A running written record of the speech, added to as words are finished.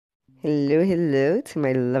Hello, hello to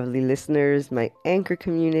my lovely listeners, my anchor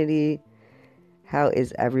community. How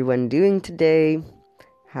is everyone doing today?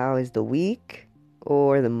 How is the week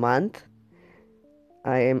or the month?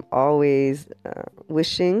 I am always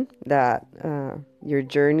wishing that your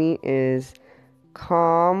journey is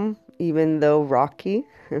calm, even though rocky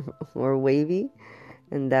or wavy,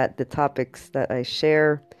 and that the topics that I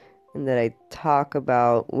share and that I talk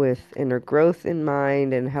about with inner growth in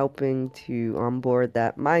mind and helping to onboard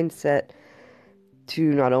that mindset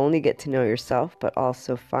to not only get to know yourself, but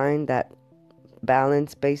also find that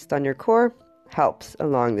balance based on your core helps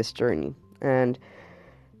along this journey. And,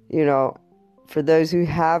 you know, for those who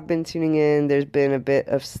have been tuning in, there's been a bit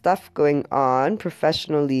of stuff going on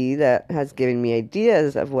professionally that has given me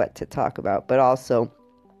ideas of what to talk about, but also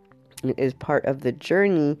it is part of the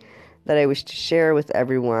journey that I wish to share with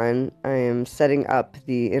everyone. I am setting up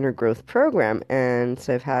the Inner Growth Program, and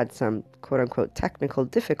so I've had some quote-unquote technical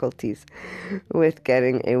difficulties with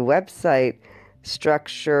getting a website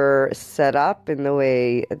structure set up in the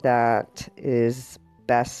way that is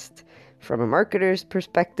best from a marketer's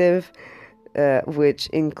perspective, which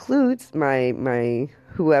includes my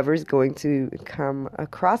whoever's going to come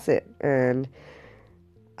across it. And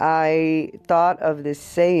I thought of this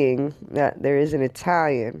saying that there is an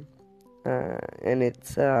Italian, and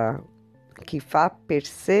it's chi fa per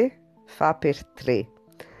sé, fa per tre.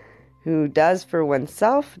 Who does for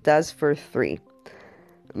oneself, does for three.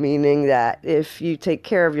 Meaning that if you take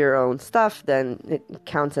care of your own stuff, then it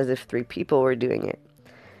counts as if three people were doing it.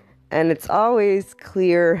 And it's always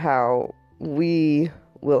clear how we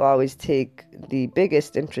will always take the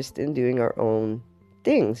biggest interest in doing our own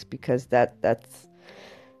things because that's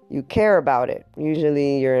you care about it.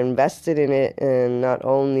 Usually you're invested in it, and not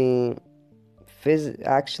only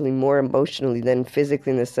actually more emotionally than physically,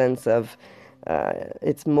 in the sense of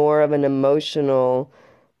it's more of an emotional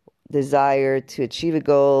desire to achieve a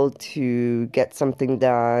goal, to get something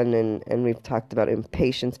done, and we've talked about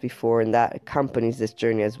impatience before, and that accompanies this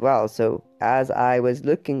journey as well. So as I was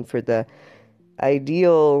looking for the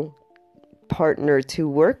ideal partner to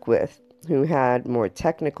work with who had more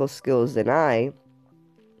technical skills than I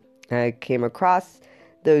came across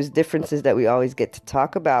those differences that we always get to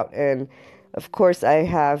talk about. And of course, I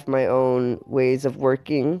have my own ways of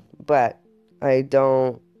working, but I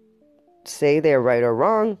don't say they're right or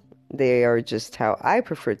wrong. They are just how I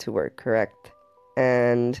prefer to work, correct?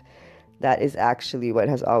 And that is actually what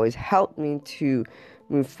has always helped me to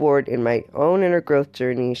move forward in my own inner growth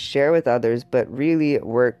journey, share with others, but really it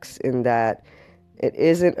works in that it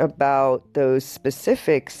isn't about those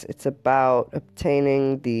specifics. It's about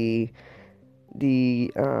obtaining the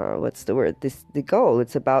goal.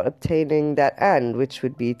 It's about obtaining that end, which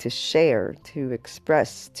would be to share, to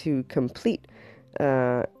express, to complete.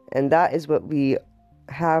 And that is what we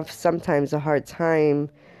have sometimes a hard time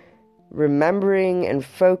remembering and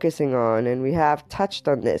focusing on. And we have touched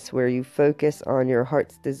on this, where you focus on your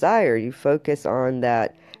heart's desire. You focus on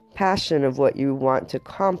that passion of what you want to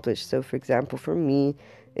accomplish. So, for example, for me,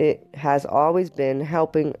 it has always been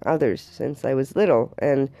helping others since I was little.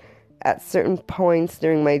 And at certain points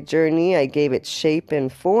during my journey, I gave it shape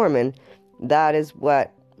and form. And that is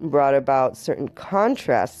what brought about certain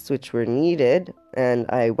contrasts which were needed. And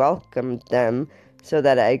I welcomed them so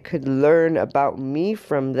that I could learn about me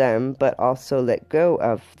from them, but also let go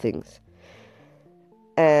of things.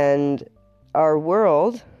 And our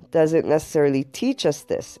world doesn't necessarily teach us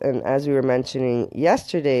this. And as we were mentioning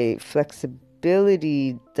yesterday,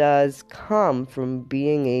 flexibility does come from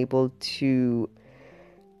being able to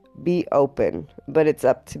be open, but it's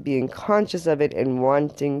up to being conscious of it and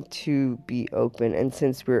wanting to be open. And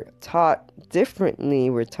since we're taught differently,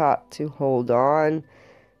 we're taught to hold on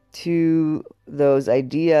to those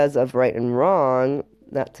ideas of right and wrong.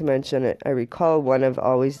 Not to mention it, I recall one of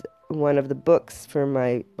the books for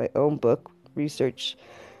my own book research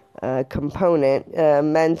component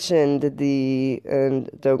mentioned and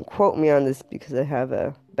don't quote me on this because I have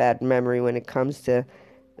a bad memory when it comes to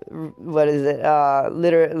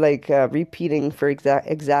repeating for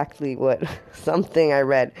exactly what something I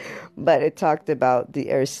read, but it talked about the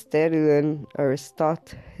Aristotelian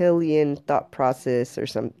thought process or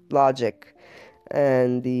some logic,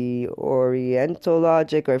 and the Oriental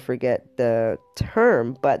logic, or I forget the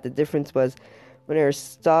term, but the difference was when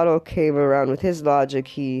Aristotle came around with his logic,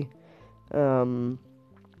 he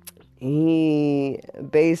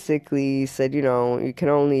basically said, you can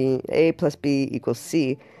only A plus B equals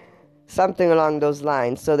C, something along those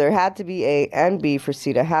lines. So there had to be A and B for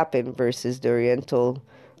C to happen, versus the Oriental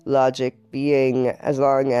logic being, as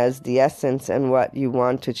long as the essence and what you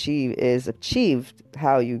want to achieve is achieved,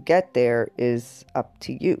 how you get there is up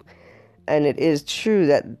to you. And it is true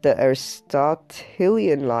that the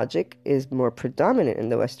Aristotelian logic is more predominant in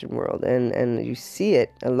the Western world. And you see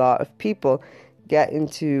it. A lot of people get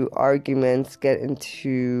into arguments, get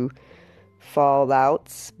into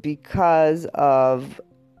fallouts because of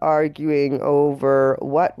arguing over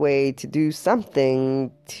what way to do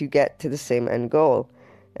something to get to the same end goal.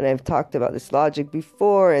 And I've talked about this logic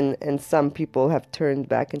before, and some people have turned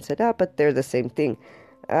back and said, but they're the same thing.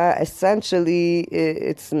 Essentially,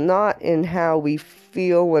 it's not in how we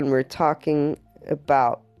feel when we're talking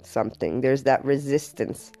about something. There's that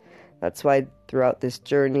resistance. That's why throughout this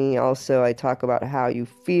journey, also, I talk about how you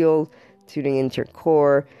feel, tuning into your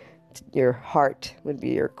core. Your heart would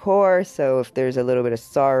be your core. So if there's a little bit of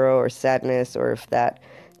sorrow or sadness, or if that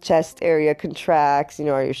chest area contracts,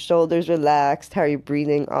 are your shoulders relaxed, how are you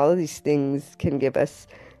breathing, all of these things can give us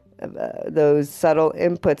those subtle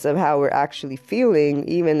inputs of how we're actually feeling,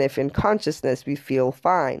 even if in consciousness we feel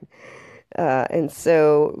fine. And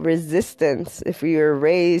so resistance, if we are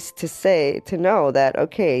raised to know that,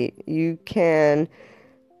 okay, you can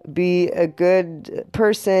be a good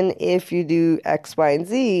person if you do X, Y, and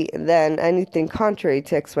Z, then anything contrary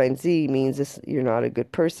to X, Y, and Z means you're not a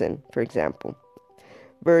good person, for example.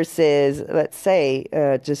 Versus, let's say,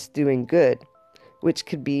 just doing good, which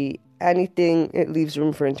could be anything. It leaves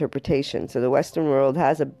room for interpretation. So the Western world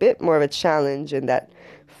has a bit more of a challenge in that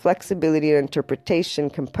flexibility and interpretation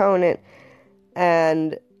component,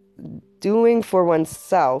 and doing for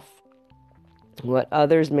oneself what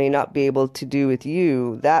others may not be able to do with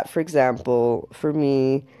you. That, for example, for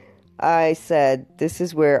me, I said, this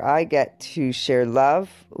is where I get to share love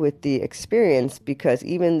with the experience, because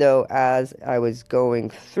even though as I was going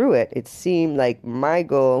through it, it seemed like my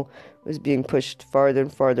goal was being pushed farther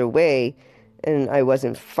and farther away, and I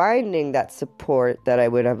wasn't finding that support that I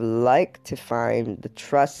would have liked to find, the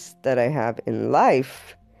trust that I have in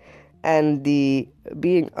life, and the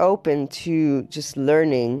being open to just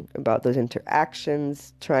learning about those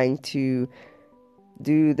interactions, trying to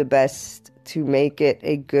do the best to make it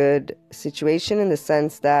a good situation, in the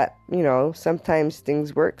sense that, sometimes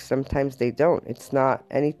things work, sometimes they don't. It's not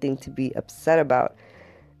anything to be upset about.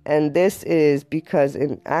 And this is because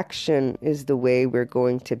in action is the way we're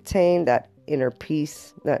going to obtain that inner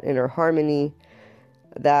peace, that inner harmony,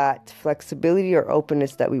 that flexibility or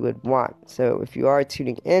openness that we would want. So if you are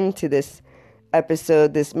tuning into this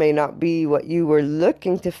episode, this may not be what you were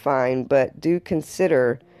looking to find, but do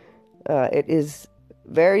consider it is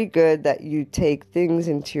very good that you take things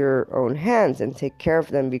into your own hands and take care of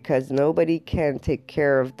them, because nobody can take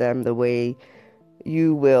care of them the way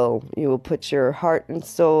you will. You will put your heart and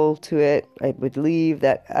soul to it. I believe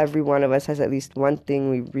that every one of us has at least one thing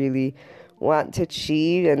we really want to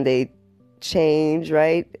achieve, and they change,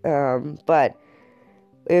 right? But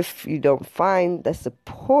if you don't find the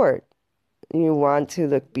support, you want to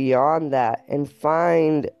look beyond that and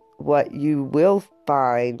find what you will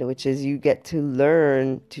find, which is you get to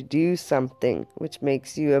learn to do something which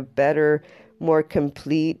makes you a better, more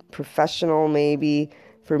complete professional. Maybe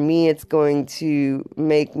for me, it's going to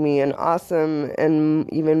make me an awesome and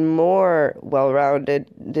even more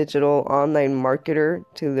well-rounded digital online marketer,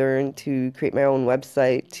 to learn to create my own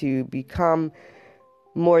website, to become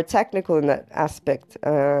more technical in that aspect.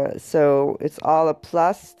 So it's all a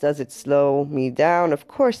plus. Does it slow me down? Of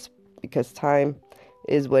course, because time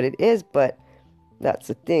is what it is, but that's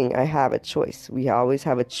the thing. I have a choice. We always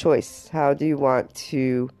have a choice. How do you want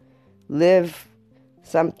to live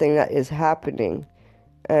something that is happening?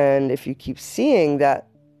 And if you keep seeing that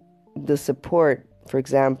the support, for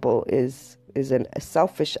example, is a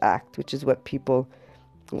selfish act, which is what people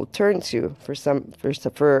will turn to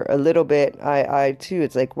for a little bit. I too,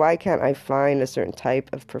 it's like, why can't I find a certain type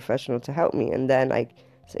of professional to help me? And then I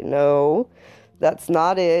say, no, that's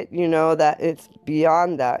not it. That it's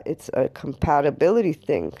beyond that. It's a compatibility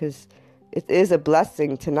thing, because it is a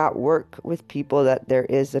blessing to not work with people that there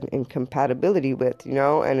is an incompatibility with,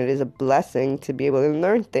 and it is a blessing to be able to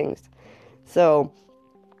learn things. So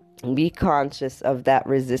be conscious of that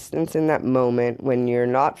resistance in that moment when you're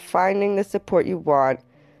not finding the support you want,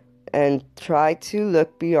 and try to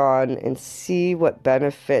look beyond and see what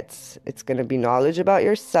benefits. It's going to be knowledge about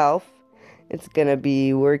yourself. It's going to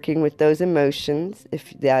be working with those emotions.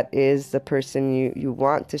 If that is the person you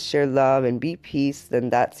want to share love and be peace, then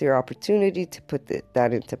that's your opportunity to put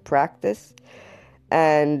that into practice.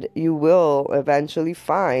 And you will eventually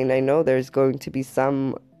find, I know there's going to be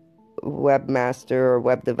some webmaster or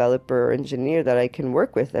web developer or engineer that I can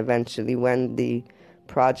work with eventually when the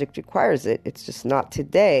project requires it. It's just not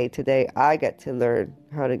today. Today I get to learn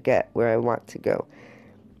how to get where I want to go.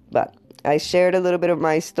 But I shared a little bit of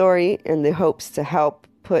my story in the hopes to help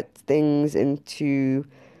put things into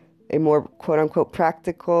a more quote-unquote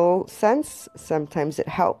practical sense, sometimes it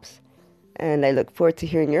helps. And I look forward to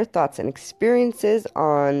hearing your thoughts and experiences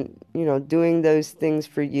on, doing those things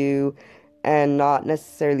for you and not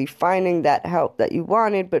necessarily finding that help that you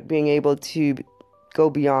wanted, but being able to go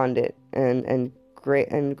beyond it and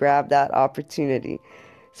grab that opportunity.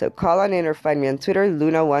 So call on in or find me on Twitter,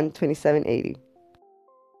 Luna12780.